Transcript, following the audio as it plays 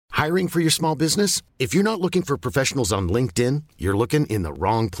Hiring for your small business? If you're not looking for professionals on LinkedIn, you're looking in the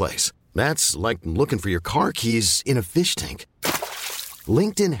wrong place. That's like looking for your car keys in a fish tank.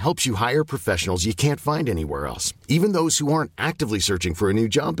 LinkedIn helps you hire professionals you can't find anywhere else, even those who aren't actively searching for a new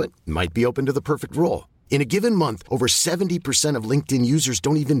job but might be open to the perfect role. In a given month, over 70% of LinkedIn users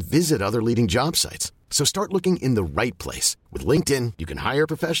don't even visit other leading job sites. So start looking in the right place. With LinkedIn, you can hire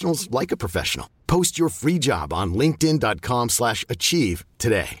professionals like a professional. Post your free job on linkedin.com/achieve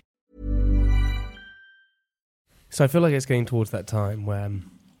today. So I feel like it's getting towards that time when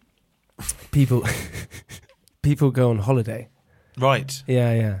people go on holiday. Right.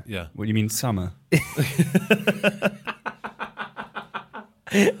 Yeah. What do you mean, summer?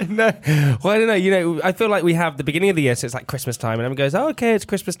 No, well, I don't know. You know, I feel like we have the beginning of the year, so it's like Christmas time, and everyone goes, "Oh, okay, it's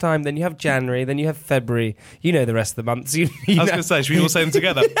Christmas time." Then you have January, then you have February. You know the rest of the months. I was going to say, should we all say them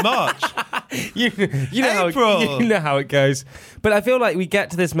together? March. You know April. you know how it goes. But I feel like we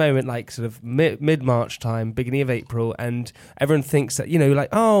get to this moment, like sort of mid-March time, beginning of April, and everyone thinks that, you know, like,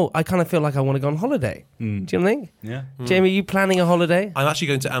 oh, I kind of feel like I want to go on holiday. Do you know what I think? Yeah. Jamie, are you planning a holiday? I'm actually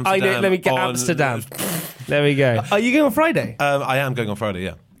going to Amsterdam. Let me get Amsterdam. There we go. Are you going on Friday? I am going on Friday,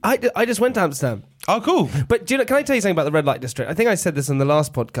 yeah. I just went to Amsterdam. Oh, cool. But do you know, can I tell you something about the red light district? I think I said this in the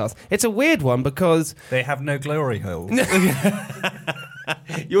last podcast. It's a weird one because they have no glory holes.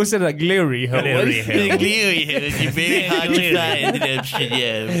 You also said like glory holes. Glory holes. You're very hard to find in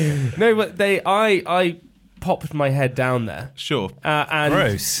Amsterdam. No, but I popped my head down there. Sure. And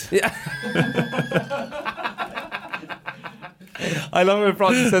gross. Yeah. I love when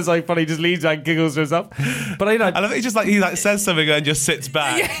Francis says something funny, just leans back and giggles to himself. But I love it. He says something and just sits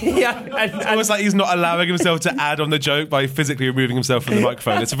back. Yeah. It's almost like he's not allowing himself to add on the joke by physically removing himself from the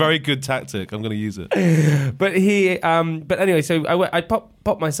microphone. It's a very good tactic. I'm going to use it. But but anyway, so I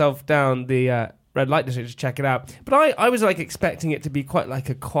popped myself down the red light district to check it out. But I was like expecting it to be quite like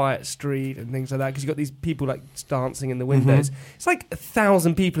a quiet street and things like that, because you've got these people like dancing in the windows. Mm-hmm. It's like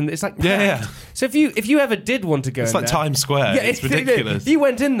 1,000 people, and it's like packed. Yeah. So if you ever did want to go, it's in like there, Times Square. Yeah, it's ridiculous. If you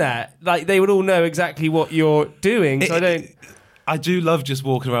went in there, like they would all know exactly what you're doing. So I do love just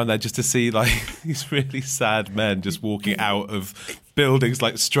walking around there just to see like these really sad men just walking out of buildings,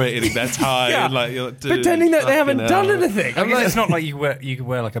 like straightening their tie and like pretending that they haven't done anything. I mean, it's not like you could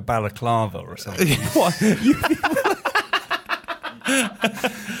wear like a balaclava or something. What?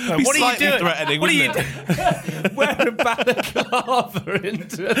 What are you doing? Threatening, what are you doing? Wear a balaclava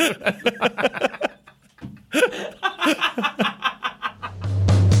into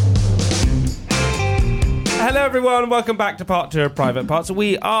Hello everyone, welcome back to part 2 of Private Parts.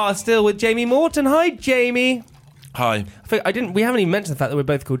 We are still with Jamie Morton. Hi, Jamie. Hi. We haven't even mentioned the fact that we're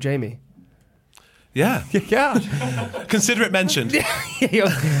both called Jamie. Yeah. Yeah. Consider it mentioned.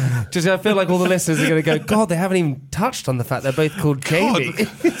 Just I feel like all the listeners are going to go, God, they haven't even touched on the fact they're both called Jamie.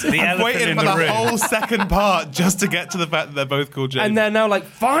 I'm waiting for the whole second part just to get to the fact that they're both called Jamie. And they're now like,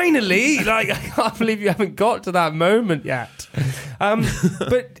 finally, like I can't believe you haven't got to that moment yet.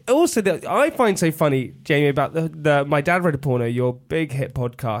 But also, I find so funny, Jamie, about the My Dad Read a Porno, your big hit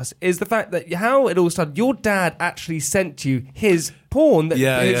podcast, is the fact that how it all started. Your dad actually sent you his porn,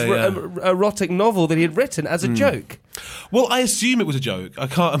 erotic novel that he had written as a joke. Well, I assume it was a joke. I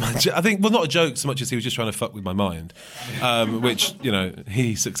can't imagine. I think, well, not a joke so much as he was just trying to fuck with my mind, which, you know,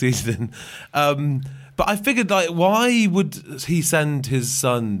 he succeeded in. But I figured, like, why would he send his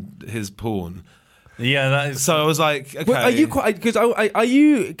son his porn? Yeah, that is. So I was like, okay. Well, are you quite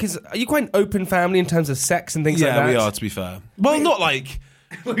an open family in terms of sex and things like that? Yeah, we are, to be fair. Well, not like.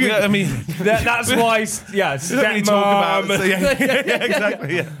 Yeah, I mean, that's why. Yeah, stepmom. Really yeah,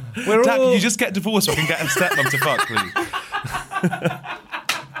 exactly. Yeah. Dad, can you just get divorced so I can get a stepmom to fuck, please?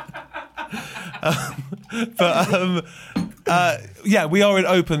 Yeah, we are an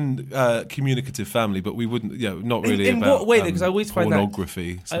open, communicative family, but we wouldn't. Yeah, not really. In about, what way? Because I always find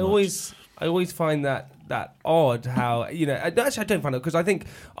pornography. I always find that odd how, you know, actually I don't find it, because I think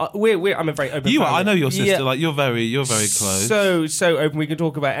I'm a very open family. I know your sister, like you're very close. So open, we can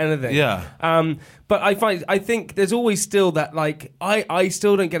talk about anything. Yeah. But I think there's always still that, like, I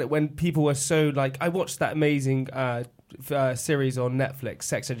still don't get it when people are so, like, I watched that amazing series on Netflix,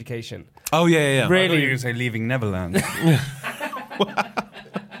 Sex Education. Oh yeah. Really? I thought you were going to say Leaving Neverland.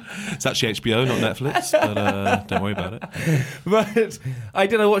 It's actually HBO, not Netflix, but don't worry about it. But I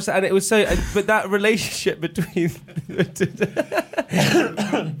watch that, and it was so. But that relationship between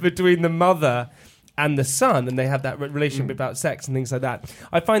the mother and the son, and they have that relationship about sex and things like that.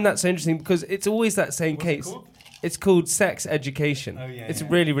 I find that so interesting, because it's always that same case. It's called Sex Education. Oh, yeah, it's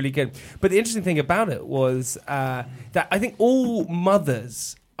really, really good. But the interesting thing about it was that I think all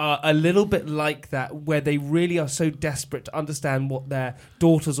mothers are a little bit like that, where they really are so desperate to understand what their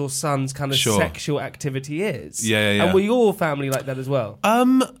daughters or sons' kind of sexual activity is. Yeah. And were your family like that as well?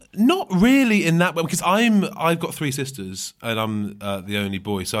 Not really in that way, because I've got 3 sisters and I'm the only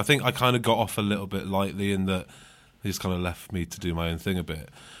boy, so I think I kind of got off a little bit lightly in that they just kind of left me to do my own thing a bit.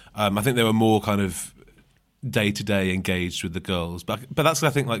 I think they were more kind of day-to-day engaged with the girls, but that's, I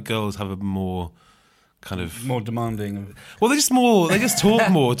think, like, girls have a more kind of more demanding. Well, they just talk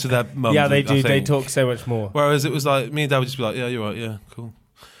more to their mums. Yeah, they I do. think. They talk so much more. Whereas it was like me and Dad would just be like, "Yeah, you're right. Yeah, cool.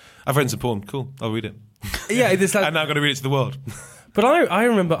 I've read some porn. Cool. I'll read it. Yeah, it's like, and now I'm going to read it to the world." But I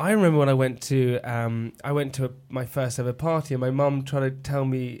remember when I went to my first ever party, and my mum tried to tell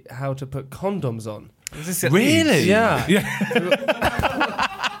me how to put condoms on. Is this at Really? Leeds? Yeah.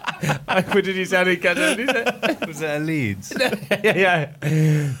 What did you say? I didn't catch it. Was it at Leeds? yeah.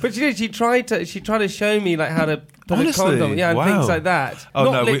 But she tried to show me like how to put Honestly? a condom, and Wow. things like that. Oh,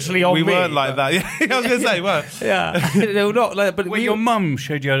 not no, literally on we me. weren't like that. Yeah, I was going to say, well, Yeah, no, not like. But Wait, your mum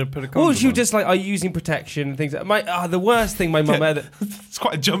showed you how to put a condom well, she was on? just like, "Are you using protection and things?" The worst thing my mum ever. it's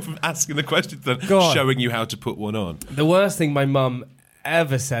quite a jump from asking the question to Go on. showing you how to put one on. The worst thing my mum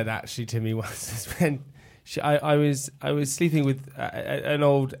ever said actually to me was when I was sleeping with an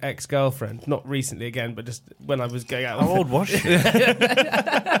old ex-girlfriend, not recently again, but just when I was going out. How old was she?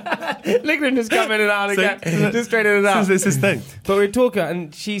 Liquid just come in and out again, just straight in and out. This is his thing. But we were talking,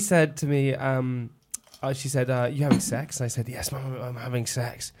 and she said to me, she said, "You having sex?" And I said, "Yes, Mum, I'm having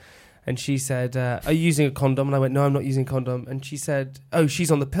sex." And she said, "Are you using a condom?" And I went, "No, I'm not using a condom." And she said, "Oh,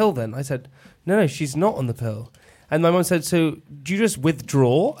 she's on the pill then?" I said, "No, she's not on the pill." And my mum said, "So do you just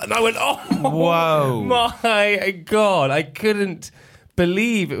withdraw?" And I went, "Oh, Whoa. my God!" I couldn't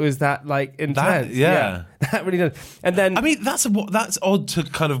believe it was that like intense. Yeah. That really does. And then, I mean, that's odd to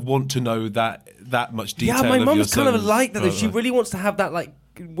kind of want to know that much detail. yeah, my of mum's your kind of son's like that. Though. She brother. really wants to have that like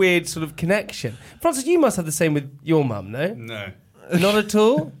weird sort of connection. Francis, you must have the same with your mum, no? No. Not at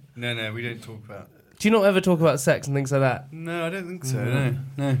all. No, we don't talk about. Do you not ever talk about sex and things like that? No, I don't think so.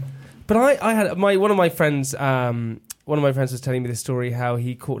 No. But I had one of my friends. One of my friends was telling me the story how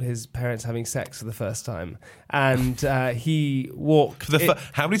he caught his parents having sex for the first time, and he walked.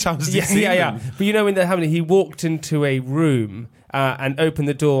 How many times has he seen them? But you know, when they're having it, he walked into a room and opened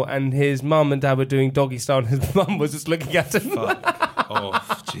the door, and his mum and dad were doing doggy style, and his mum was just looking at him. Oh,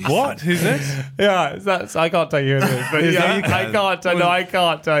 jeez. What? Who's this? Yeah, that's I can't tell you who it is, but yeah, you can. I can't tell. No, I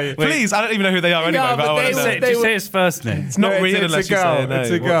can't tell you. Please, I don't even know who they are anyway. Yeah, but I but want they to were- say. they Just say his first name. It's not real unless you say a name. It's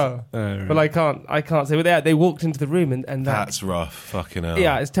a girl. right. But I can't say. But they walked into the room and that. That's rough. Fucking hell.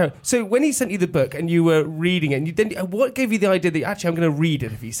 Yeah, it's terrible. So when he sent you the book and you were reading it, and what gave you the idea that actually I'm going to read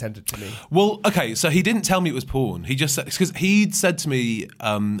it if he sent it to me? Well, okay, so he didn't tell me it was porn. He just said, because he'd said to me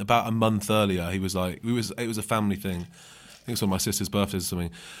about a month earlier, he was like, it was a family thing. I think it was on my sister's birthday or something.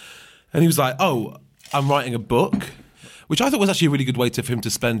 And he was like, "Oh, I'm writing a book," which I thought was actually a really good way for him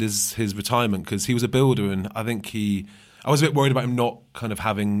to spend his retirement, because he was a builder, and I think I was a bit worried about him not kind of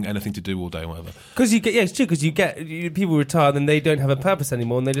having anything to do all day or whatever. Because it's true. Because people retire, then they don't have a purpose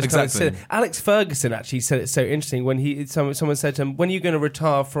anymore, and they just kind of Exactly. sit. Alex Ferguson actually said it's so interesting when someone said to him, "When are you going to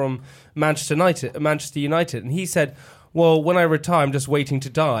retire from Manchester United?" And he said, "Well, when I retire, I'm just waiting to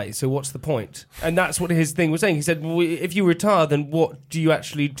die. So what's the point?" And that's what his thing was saying. He said, well, "If you retire, then what do you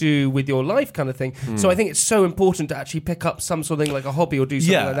actually do with your life?" kind of thing. So I think it's so important to actually pick up some sort of thing like a hobby or do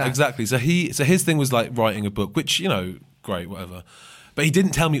something like that. Exactly. So his thing was like writing a book, which, great, whatever. But he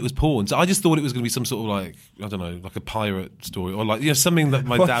didn't tell me it was porn, so I just thought it was going to be some sort of like, I don't know, like a pirate story, or like something that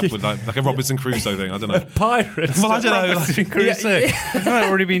my dad would like a Robinson Crusoe thing. I don't know. Pirates. Well, I don't know. Like, Hasn't that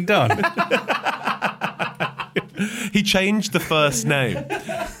already been done? he changed the first name.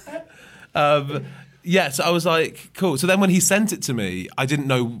 So I was like, cool. So then when he sent it to me, I didn't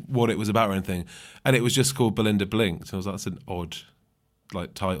know what it was about or anything, and it was just called Belinda Blinked. So I was like, that's an odd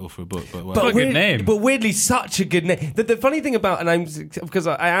title for a book, but What a good name. But weirdly, such a good name. The funny thing about, because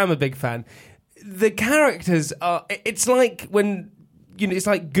I am a big fan, the characters are. It's like when. It's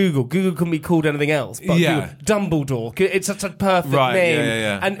like Google. Google couldn't be called anything else. But Yeah. Google, Dumbledore. It's such a perfect Right, name.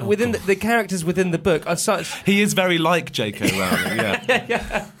 yeah. And within the characters within the book are such. he is very like J.K. Rowling.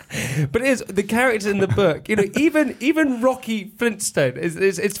 Yeah. But it is the characters in the book. Even Rocky Flintstone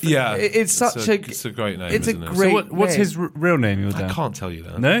it's such it's a great name. It's isn't a it? great. So what's name. his real name? I can't tell you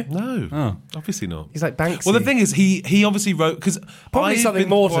that. No? No. Oh. Obviously not. He's like Banksy. Well, the thing is, he obviously wrote, because Probably something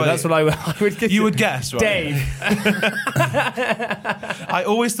more to. That's what I would give You would guess, right? Dave. I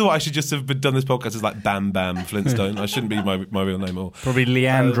always thought I should just have done this podcast as like Bam Bam Flintstone. I shouldn't be my real name, or Probably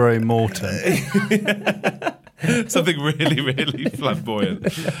Leandro Morton. something really, really flamboyant.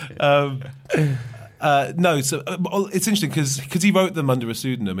 No, so it's interesting because he wrote them under a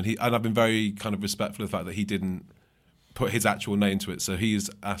pseudonym, and I've been very kind of respectful of the fact that he didn't put his actual name to it, so he's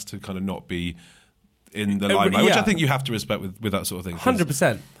asked to kind of not be in the limelight, which I think you have to respect with that sort of thing.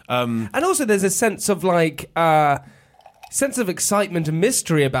 100%. And also there's a sense of sense of excitement and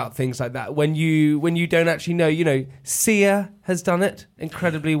mystery about things like that when you don't actually know. You know, Sia has done it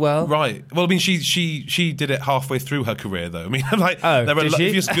incredibly well. Right. Well, I mean, she did it halfway through her career, though. I mean, like, if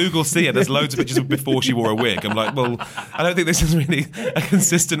you just Google Sia, there's loads of pictures of before she wore a wig. I'm like, well, I don't think this is really a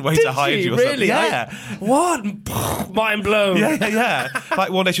consistent way to hide you. Or really? Yeah. What? Mind blown. Yeah.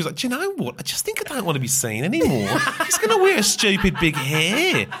 Like one day she was like, do you know what? I just think I don't want to be seen anymore. I'm just going to wear a stupid big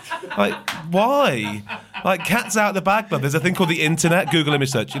hair. Like, why? Like, cat's out the bag, love. There's a thing called the internet. Google image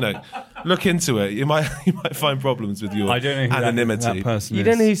search. You know, look into it. You might find problems with your anonymity. That person you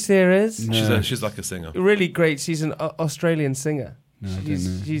don't know who Sia is? No. She's like a singer. Really great. She's an Australian singer. No, I don't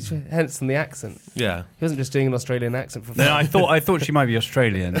know. She's hence from the accent. Yeah. He wasn't just doing an Australian accent for fun. No, I thought she might be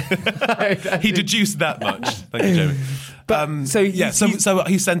Australian. He deduced that much. Thank you, Jamie. But, so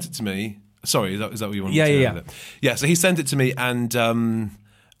he sent it to me. Sorry, is that what you wanted to say? Yeah. Yeah, so he sent it to me, and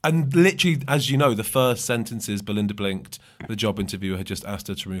literally, as you know, the first sentences, Belinda blinked. The job interviewer had just asked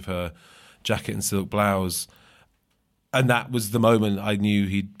her to remove her jacket and silk blouse. And that was the moment I knew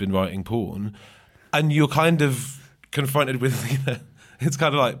he'd been writing porn. And you're kind of confronted with, it's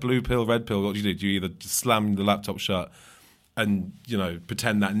kind of like blue pill, red pill. What do you do? Do you either slam the laptop shut and,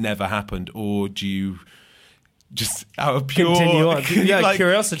 pretend that never happened, or do you just out of pure continue on? Yeah,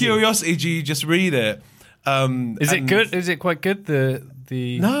 curiosity. Curiosity, do you just read it? Is it good? Is it quite good? The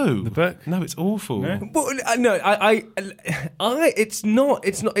book? No, it's awful. No? Well, it's not.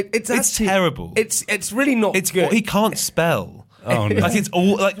 It's actually terrible. It's really not. It's good. he can't spell. Oh no! Like, it's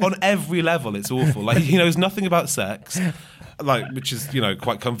all like on every level. It's awful. Like, he knows nothing about sex. Like, which is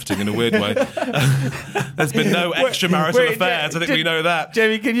quite comforting in a weird way. There's been no extramarital affairs. I think we know that.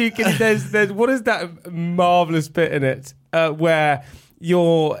 Jamie, can you? There's what is that marvelous bit in it where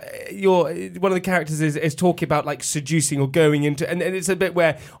your one of the characters is talking about like seducing or going into, and it's a bit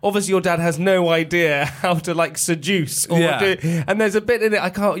where obviously your dad has no idea how to like seduce or do, and there's a bit in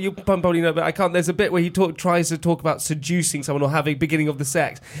it you probably know, but I can't. There's a bit where he tries to talk about seducing someone or having beginning of the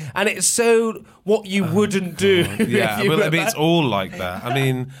sex, and it's so what you wouldn't do. Yeah, well, I mean, it's all like that. I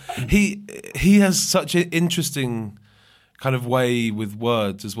mean, he has such an interesting kind of way with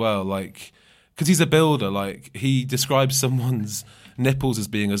words as well, like, because he's a builder. Like, he describes someone's nipples as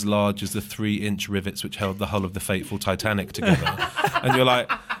being as large as the 3-inch rivets which held the hull of the fateful Titanic together. And you're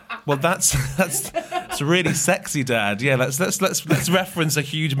like, well, that's really sexy, Dad. Yeah, let's reference a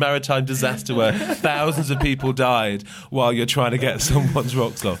huge maritime disaster where thousands of people died while you're trying to get someone's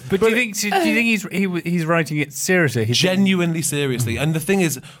rocks off. But do you think he's writing it seriously? Genuinely seriously. And the thing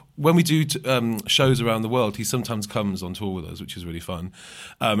is, when we do shows around the world, he sometimes comes on tour with us, which is really fun.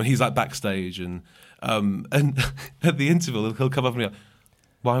 And he's like backstage, and at the interval, he'll come up and be like,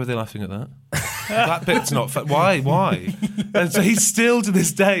 why were they laughing at that? That bit's not why? And so he still to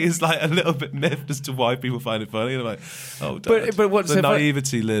this day is like a little bit miffed as to why people find it funny. And I'm like, oh, Dad, but what's the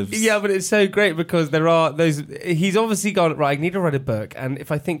naivety lives. Yeah, but it's so great because there are those. He's obviously gone right. I need to write a book, and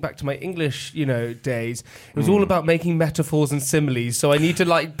if I think back to my English, days, it was all about making metaphors and similes. So I need to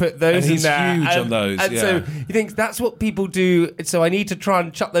like put those and in there. He's huge on those. And so he thinks that's what people do. So I need to try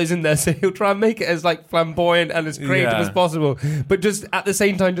and chuck those in there. So he'll try and make it as like flamboyant and as creative as possible, but just at the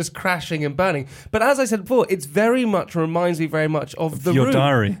same time, just crashing and burning. But as I said before, it's reminds me very much of The Your Room.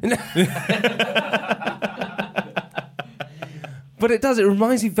 diary. But it does. It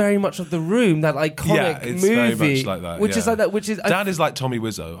reminds me very much of The Room, that iconic it's movie, very much like that, which is like that. Which is Dad is like Tommy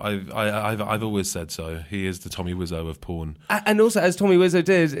Wiseau. I've always said so. He is the Tommy Wiseau of porn. And also, as Tommy Wiseau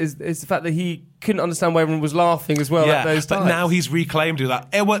did, is the fact that he couldn't understand why everyone was laughing as well at those times. But now he's reclaimed it. Like,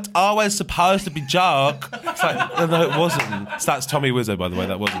 it was always supposed to be joke. It's like, no, it wasn't. So that's Tommy Wiseau, by the way.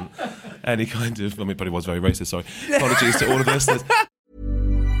 That wasn't any kind of. I mean, but he was very racist. Sorry. Apologies to all of the listeners.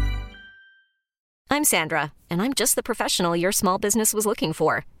 I'm Sandra, and I'm just the professional your small business was looking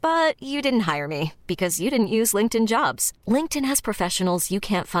for. But you didn't hire me because you didn't use LinkedIn Jobs. LinkedIn has professionals you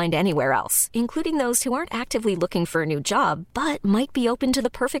can't find anywhere else, including those who aren't actively looking for a new job, but might be open to the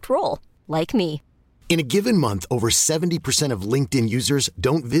perfect role, like me. In a given month, over 70% of LinkedIn users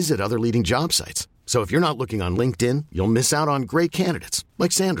don't visit other leading job sites. So if you're not looking on LinkedIn, you'll miss out on great candidates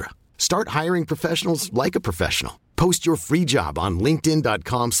like Sandra. Start hiring professionals like a professional. Post your free job on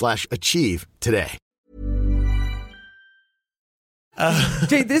linkedin.com/achieve today.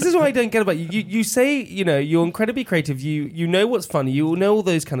 Jay, this is what I don't get about you. You say, you're incredibly creative. You know what's funny. You know all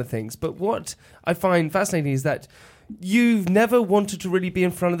those kind of things. But what I find fascinating is that you've never wanted to really be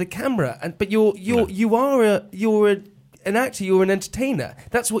in front of the camera, but you're an actor, you're an entertainer.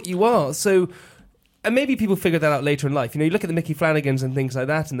 That's what you are. So, and maybe people figure that out later in life. You look at the Mickey Flanagans and things like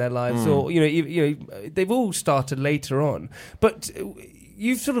that in their lives, or they've all started later on. But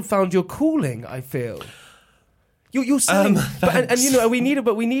you've sort of found your calling, I feel. You're saying, we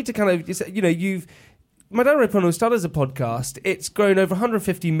need to kind of, you've. My Dad Read Porno started as a podcast. It's grown over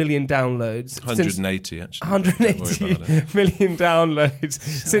 150 million downloads. 180, actually. 180 million downloads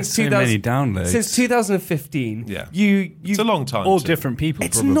since many downloads. Since 2015. Yeah. It's a long time. All different people,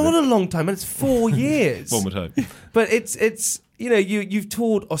 It's probably. not a long time, and it's 4 years. One would hope. But it's you've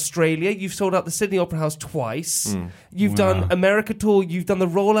toured Australia, you've sold out the Sydney Opera House twice, you've done America tour, you've done the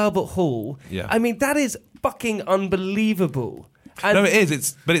Royal Albert Hall. Yeah. I mean, that is fucking unbelievable. And no, it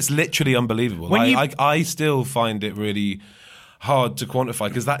is. But it's literally unbelievable. I still find it really hard to quantify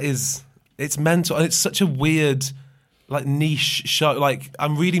because it's mental and it's such a weird, niche show.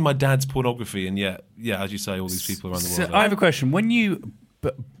 I'm reading my dad's pornography, and yet, as you say, all these people around the world. So I have a question. When you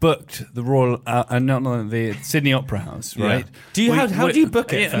booked the Royal, the Sydney Opera House, right? Yeah. How do you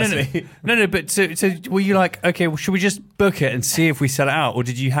book it? No. But so were you like, okay, well, should we just book it and see if we sell it out, or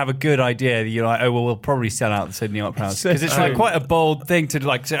did you have a good idea that you're like, oh well, we'll probably sell out the Sydney Opera House because it's quite a bold thing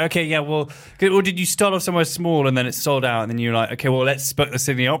to say, okay, yeah, well, or did you start off somewhere small and then it's sold out, and then you're like, okay, well, let's book the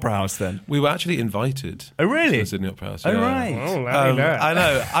Sydney Opera House then? We were actually invited. Oh really? To the Sydney Opera House. Oh yeah. right. Oh, I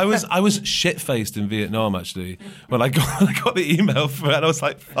know. I was shit faced in Vietnam actually when I got the email for it. And I was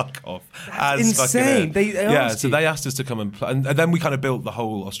like, fuck off. That's insane. They so they asked us to come and play, and then we kind of built the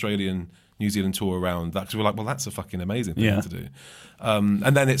whole Australian New Zealand tour around that because we're like, well, that's a fucking amazing thing to do.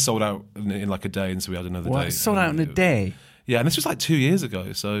 And then it sold out in like a day, and so we had another day. It sold out in a day? Yeah, and this was like 2 years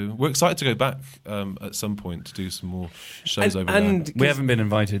ago, so we're excited to go back at some point to do some more shows over there. We haven't been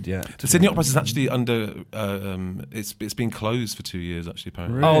invited yet. The Sydney Opera House is actually under. It's been closed for 2 years actually.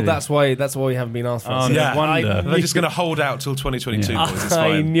 Apparently. Really? Oh, that's why we haven't been asked for. Oh, yeah, wonder. they're just going to hold out till 2022. Yeah. Boys. It's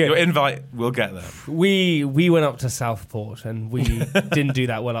fine. Your invite, we'll get there. We went up to Southport and we didn't do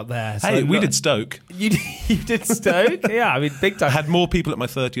that well up there. So Hey, we did Stoke. You did Stoke? Yeah, I mean, big time. I had more people at my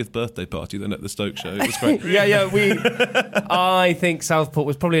 30th birthday party than at the Stoke show. It was great. I think Southport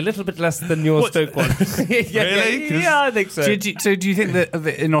was probably a little bit less than your Stoke one. Really? Yeah, I think so. So do you think that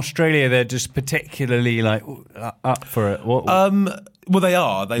in Australia they're just particularly up for it? Well, they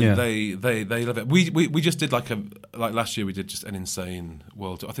are. They love it. We just did like last year. We did just an insane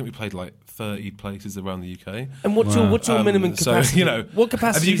world tour. I think we played like 30 places around the UK. And what's your minimum capacity? So what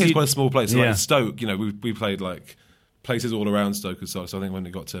capacity? The UK is quite a small place. So like Stoke, we played like places all around Stoke as well. So I think when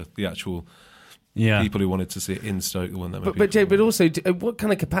it got to the actual people who wanted to see it in Stoke, the one that. But Jay, but also, what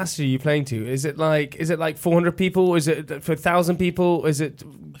kind of capacity are you playing to? Is it like 400 people? Is it for 1,000 people? Is it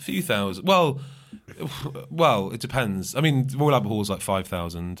a few thousand? Well, it depends. I mean, Royal Albert Hall is like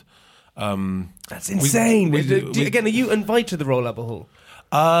 5,000. That's insane. Again, are you invited to the Royal Albert Hall?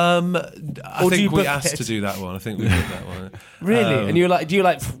 I think we asked to do that one. I think we did that one. Really? And you're like, do you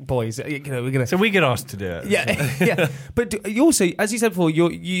like, boys? We're gonna. So we get asked to do it. Yeah. But you also, as you said before,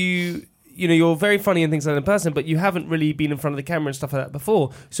 you're very funny and things like that in person, but you haven't really been in front of the camera and stuff like that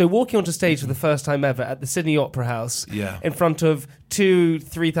before. So walking onto stage for the first time ever at the Sydney Opera House, in front of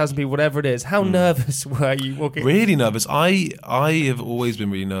 2,000-3,000 people, whatever it is, how nervous were you walking? Really nervous. I have always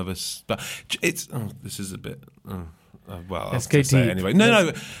been really nervous, but it's this is a bit. Well, let's go deep. Anyway.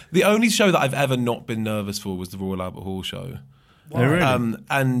 No. The only show that I've ever not been nervous for was the Royal Albert Hall show. Why? Oh, really?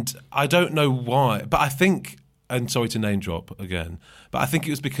 And I don't know why, but I think. And sorry to name drop again, but I think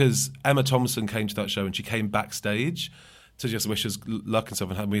it was because Emma Thompson came to that show and she came backstage to just wish us luck and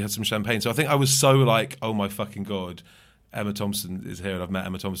stuff, and we had some champagne. So I think I was so like, oh my fucking God, Emma Thompson is here and I've met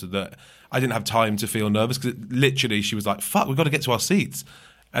Emma Thompson, that I didn't have time to feel nervous because literally she was like, fuck, we've got to get to our seats.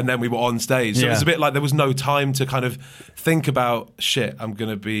 And then we were on stage. So it was a bit like there was no time to kind of think about, shit, I'm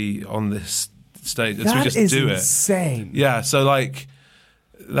going to be on this stage. So we just do it. Insane. Yeah, so like...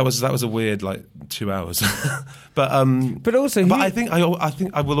 That was a weird 2 hours, but also, I think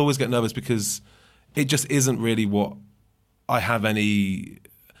I will always get nervous because it just isn't really what I have any.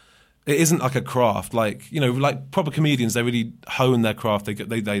 It isn't like a craft, like proper comedians. They really hone their craft.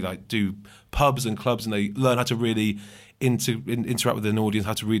 They like do pubs and clubs, and they learn how to really interact with an audience,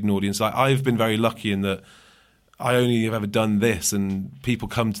 how to read an audience. Like I've been very lucky in that I only have ever done this, and people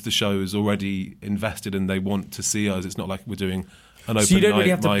come to the shows already invested and they want to see us. It's not like we're doing. So you don't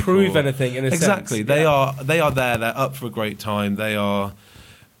really have to prove anything in a sense. Exactly. They are there. They're up for a great time. They are,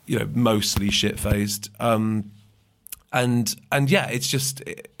 mostly shit-faced. And yeah, it's just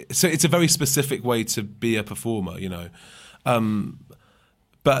so it's a very specific way to be a performer,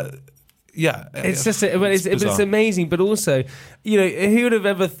 But yeah, It's just it's bizarre. amazing, but also, you know, who would have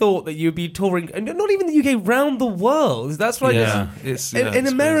ever thought that you'd be touring, and not even the UK, round the world? That's what Yeah, in it's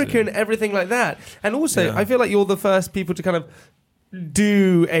America crazy. and everything like that. And also, Yeah. I feel like you're the first people to kind of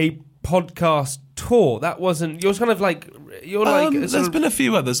do a podcast tour. That wasn't. You're kind of like There's been a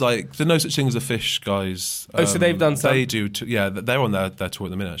few others, like the No Such Thing as a Fish guys. Oh, so they've done some? They do, they're on their tour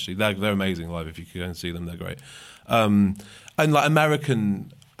at the minute. Actually, they're amazing live. If you could go and see them, they're great. And like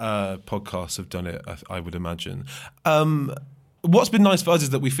American podcasts have done it, I would imagine. What's been nice for us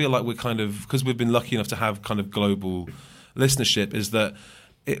is that we feel like we're kind of, because we've been lucky enough to have kind of global listenership, is that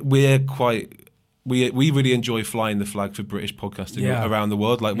we're quite. We really enjoy flying the flag for British podcasting around the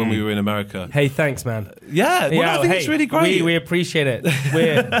world. Like when we were in America. Hey, thanks, man. Yeah, I think it's really great. We appreciate it.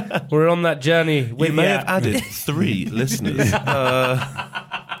 We're on that journey. We may have added 3 listeners.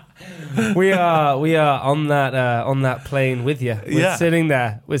 We are on that plane with you. We're sitting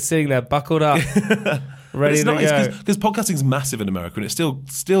there, buckled up, ready it's to nice go. because podcasting's massive in America and it's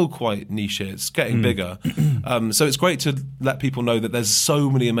still quite niche here. It's getting bigger, so it's great to let people know that there's so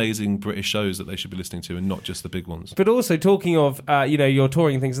many amazing British shows that they should be listening to and not just the big ones. But also talking of your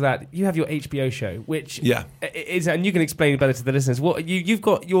touring and things like that, you have your HBO show, which is, and you can explain it better to the listeners. What you've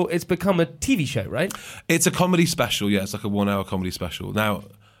got it's become a TV show, right? It's a comedy special. Yeah, it's like a 1-hour comedy special. Now,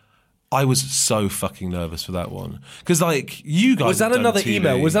 I was so fucking nervous for that one because, like, you guys was that have done another TV.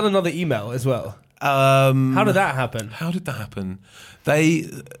 email? Was that another email as well? How did that happen?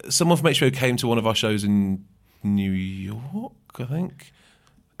 Someone from HBO came to one of our shows in New York, I think,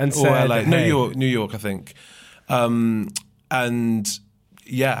 and or said, LA. hey. New York, I think. And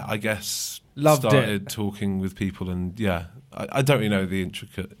yeah, I guess started talking with people, and yeah, I don't really know the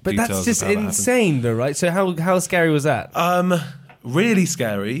intricate But details. that's just of how that insane, though, right? So how scary was that? really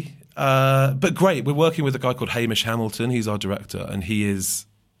scary, but great. We're working with a guy called Hamish Hamilton. He's our director, and he is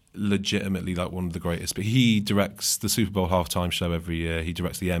legitimately like one of the greatest. But he directs the Super Bowl halftime show every year. He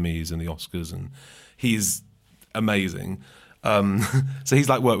directs the Emmys and the Oscars, and he's amazing. So he's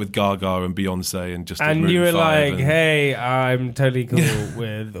like worked with Gaga and Beyonce and just. And you were like, "Hey, I'm totally cool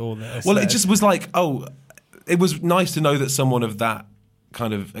with all this." Well, it just was like, it was nice to know that someone of that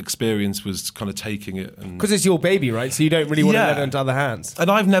kind of experience was kind of taking it, because it's your baby, right? So you don't really want to let it into other hands.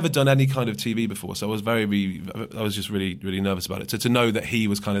 And I've never done any kind of TV before, so I was just really, really nervous about it. So to know that he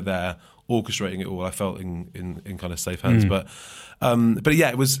was kind of there orchestrating it all, I felt in kind of safe hands. But yeah,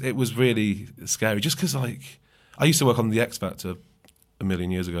 it was really scary, just because like I used to work on the X Factor a million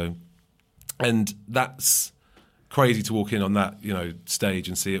years ago, and that's crazy to walk in on that stage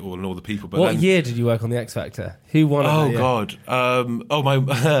and see it all and all the people. But what year did you work on the X Factor? Who won? Oh God!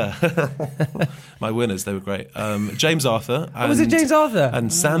 My winners, they were great. James Arthur. And, was it James Arthur?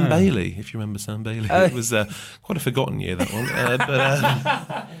 And Sam Bailey, if you remember Sam Bailey. It was quite a forgotten year, that one.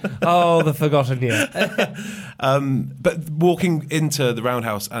 The forgotten year. But walking into the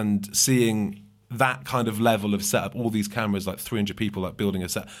Roundhouse and seeing that kind of level of setup, all these cameras, like 300 people, like building a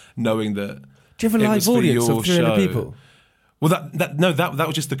set, knowing that. Do you have a live audience of 300 people? Well, that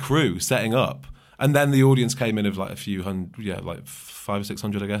was just the crew setting up, and then the audience came in of like a few hundred, like 500 or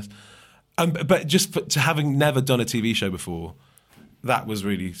 600, I guess. But just to having never done a TV show before, that was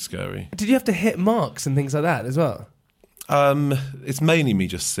really scary. Did you have to hit marks and things like that as well? It's mainly me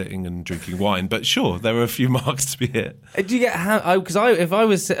just sitting and drinking wine, but sure, there were a few marks to be hit. Do you get because if I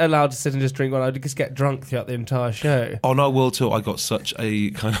was allowed to sit and just drink wine, I'd just get drunk throughout the entire show. On our world tour, I got such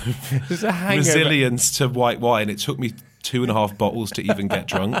a kind of resilience to white wine. It took me 2.5 bottles to even get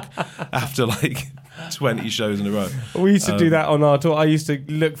drunk after like 20 shows in a row. We used to do that on our tour. I used to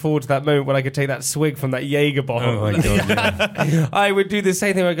look forward to that moment when I could take that swig from that Jaeger bottle. Oh my God, yeah. I would do the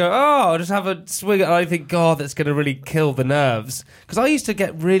same thing. I'd go, I'll just have a swig. And I think, God, that's going to really kill the nerves. Because I used to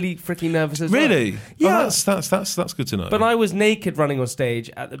get really freaking nervous as well. Really? Yeah. Oh, that's good to know. But I was naked running on stage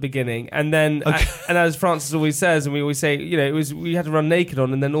at the beginning. And then, and as Francis always says, and we always say, we had to run naked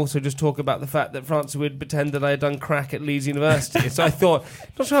on and then also just talk about the fact that Francis would pretend that I had done crack at Leeds University. So I thought,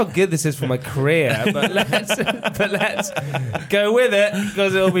 not sure how good this is for my career, but let's go with it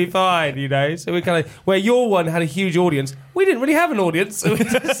because it'll be fine, So we kind of, where your one had a huge audience, we didn't really have an audience. So we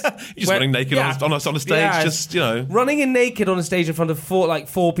just running naked on a stage, just running in naked on a stage in front of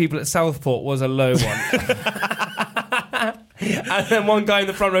four people at Southport was a low one. And then one guy in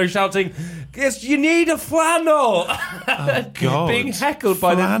the front row shouting, "Yes, you need a flannel." Oh God! Being heckled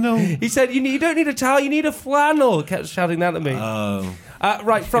flannel. by them. He said, "You don't need a towel, you need a flannel." Kept shouting that at me. Oh.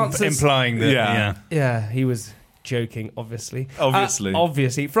 Right, Francis. Implying that, yeah, he was joking, obviously.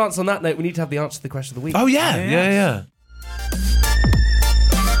 Obviously. Francis, on that note, we need to have the answer to the question of the week. Oh, yeah.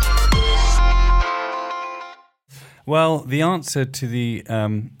 Well, the answer to the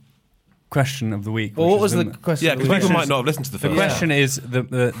question of the week. Well, which what was is the question? Yeah, of the because week? people might not have listened to the The first. question is,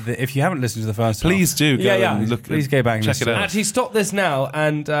 if you haven't listened to the first half, Please do go Yeah. and look. Please go back and check it listen. out. Actually, stop this now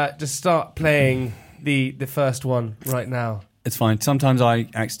and just start playing the first one right now. It's fine. Sometimes I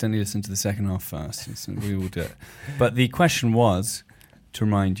accidentally listen to the second half first. We all do it. But the question was, to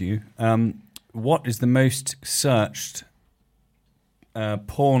remind you, what is the most searched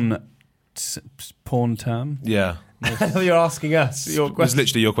porn term? Yeah, You're asking us your it was question.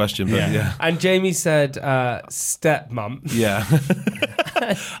 literally your question, but yeah. And Jamie said stepmum. Yeah.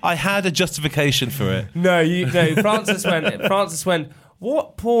 I had a justification for it. No, Francis went,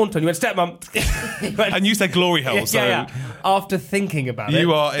 what porn tone? You went, stepmum. He went, And you said glory hole, so After thinking about it.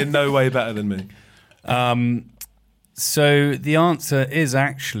 you are in no way better than me. So the answer is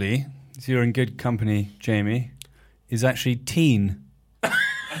actually, if you're in good company, Jamie, is actually teen.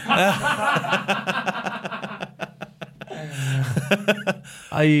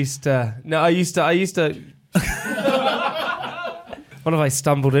 I used to. What have I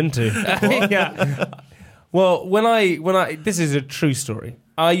stumbled into? Yeah. Well, when I this is a true story.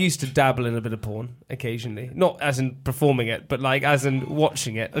 I used to dabble in a bit of porn occasionally, not as in performing it, but like as in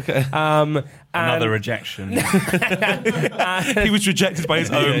watching it. Okay. Another rejection. He was rejected by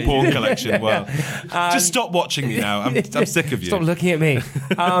his own porn collection. Well, just stop watching me now. I'm sick of you. Stop looking at me.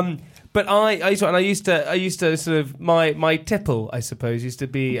 But I used to sort of my tipple, I suppose, used to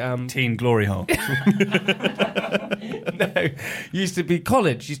be Teen glory hole. no, used to be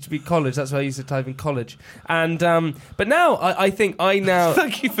college. That's why I used to type in college. And but now I think I now.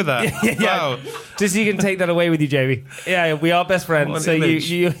 Thank you for that. Wow. Just so you can take that away with you, Jamie. Yeah, we are best friends. What So an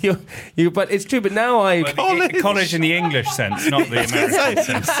image. you. But it's true. But now College in the English sense, not the American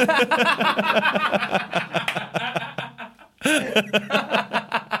sense.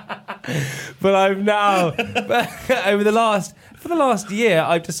 But I'm now for the last year,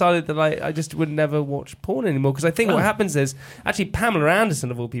 I've decided that I just would never watch porn anymore because I think what happens is actually Pamela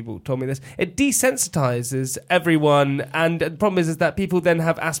Anderson of all people told me this. It desensitizes everyone, and the problem is that people then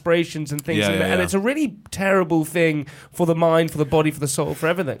have aspirations and things, and it's a really terrible thing for the mind, for the body, for the soul, for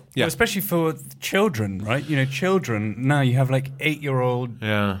everything. Yeah. Well, especially for children, right? You know, children, now you have like 8-year-old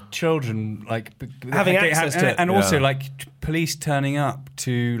children like Having access to it. and also like police turning up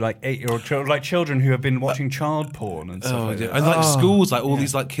to like 8-year-old children, like children who have been watching child porn and stuff like that. And like schools, like all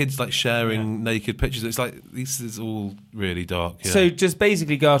these like kids like sharing naked pictures. It's like this is all really dark. Yeah. So just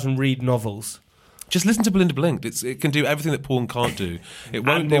basically go out and read novels. Just listen to Belinda Blinked. It can do everything that porn can't do. It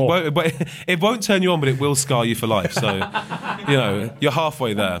won't. And more. It won't turn you on, but it will scar you for life. So, you know, you're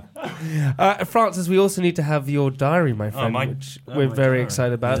halfway there. Francis, we also need to have your diary, my friend, which we're very diary.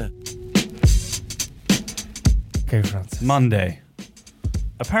 excited about. Go, Francis. Monday.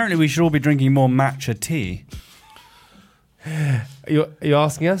 Apparently, we should all be drinking more matcha tea. Are you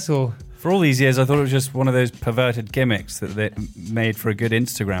asking us or? For all these years, I thought it was just one of those perverted gimmicks that they made for a good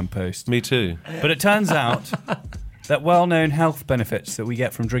Instagram post. Me too. But it turns out that well-known health benefits that we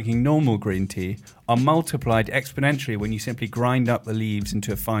get from drinking normal green tea are multiplied exponentially when you simply grind up the leaves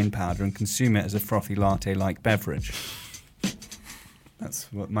into a fine powder and consume it as a frothy latte-like beverage. That's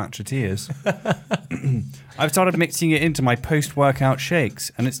what matcha tea is. I've started mixing it into my post-workout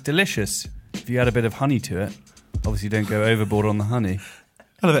shakes, and it's delicious if you add a bit of honey to it. Obviously, don't go overboard on the honey.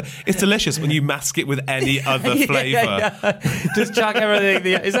 I love it. It's delicious when you mask it with any other flavour. Just chuck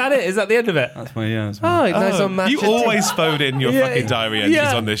everything. Is that it? Is that the end of it? That's my Nice on matcha You tea. always phone in your fucking diary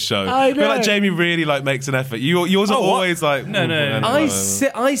entries on this show. I feel like know. Jamie really like makes an effort. Yours are always like No. I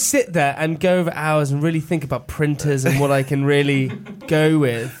sit there and go over hours and really think about printers and what I can really go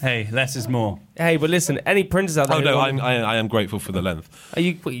with. Hey, less is more. Hey, but listen, any printers out there? Oh no, who want- I am grateful for the length. Are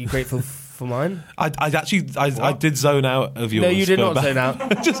you grateful for mine? I did zone out of yours. No, you did for not about- zone out.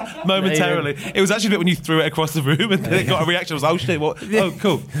 Just momentarily. It was actually a bit when you threw it across the room and then it got a reaction. I was like, oh shit, what? Oh,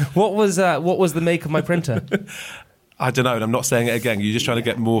 cool. What was the make of my printer? I don't know, and I'm not saying it again. You're just trying to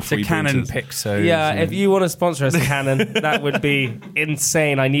get more It's a free Canon printers. Pixo. Yeah, if you want to sponsor us, Canon, that would be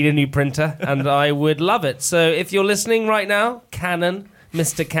insane. I need a new printer, and I would love it. So if you're listening right now, Canon,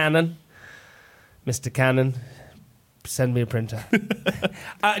 Mr. Cannon, send me a printer.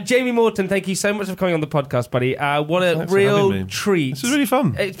 Jamie Morton, thank you so much for coming on the podcast, buddy. What a Thanks for having real me. treat. This was really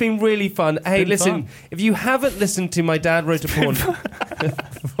fun. It's been really fun. Hey, been listen, fun. if you haven't listened to My Dad Wrote a Porn...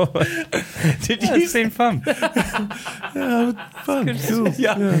 Did you It's been fun. Fun, cool.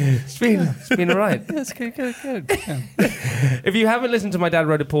 Yeah. It's been all right. That's good. If you haven't listened to My Dad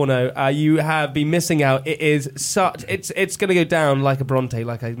Wrote a Porno, you have been missing out. It is such... It's going to go down like a Bronte,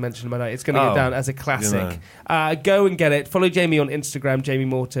 like I mentioned in my note. It's going to go down as a classic. Go and get it. Follow Jamie on Instagram, Jamie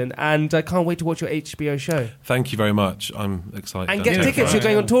Morton, and I can't wait to watch your HBO show. Thank you very much. I'm excited. And get Yeah. tickets. You're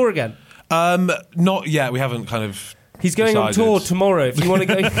going on tour again. Not yet. We haven't kind of. He's going on decided. tour tomorrow. If you want to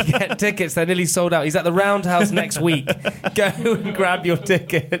go get tickets, they're nearly sold out. He's at the Roundhouse next week. Go and grab your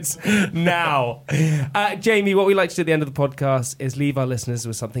tickets now. Jamie, what we like to do at the end of the podcast is leave our listeners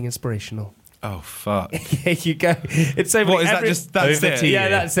with something inspirational. Oh, fuck. Here you go. It's so What, is that just... That's over it? to you. Yeah,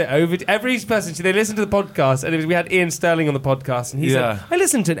 that's it. Every person, they listen to the podcast, and we had Ian Sterling on the podcast, and he said, I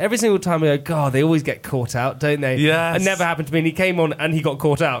listen to it every single time. I go, God, they always get caught out, don't they? Yes. It never happened to me, and he came on and he got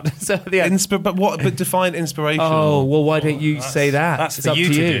caught out. So yeah. But define inspiration. Oh, well, why don't you say that? that's It's for up you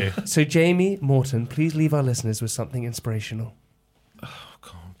to to you. do. So, Jamie Morton, please leave our listeners with something inspirational.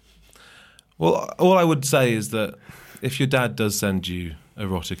 Well, all I would say is that if your dad does send you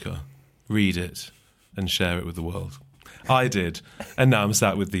erotica, read it and share it with the world. I did, and now I'm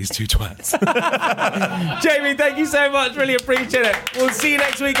sat with these two twats. Jamie, thank you so much. Really appreciate it. We'll see you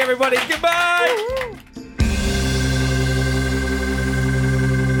next week, everybody. Goodbye.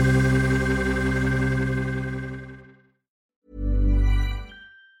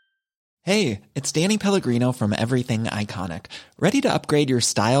 Hey, it's Danny Pellegrino from Everything Iconic. Ready to upgrade your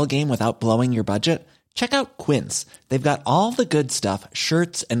style game without blowing your budget? Check out Quince. They've got all the good stuff,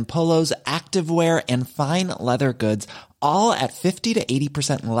 shirts and polos, activewear, and fine leather goods, all at 50 to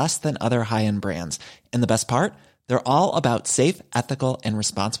 80% less than other high-end brands. And the best part? They're all about safe, ethical, and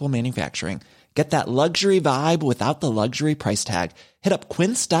responsible manufacturing. Get that luxury vibe without the luxury price tag. Hit up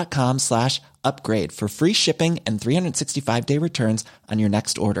quince.com/upgrade for free shipping and 365-day returns on your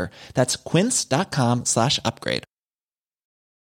next order. That's quince.com/upgrade.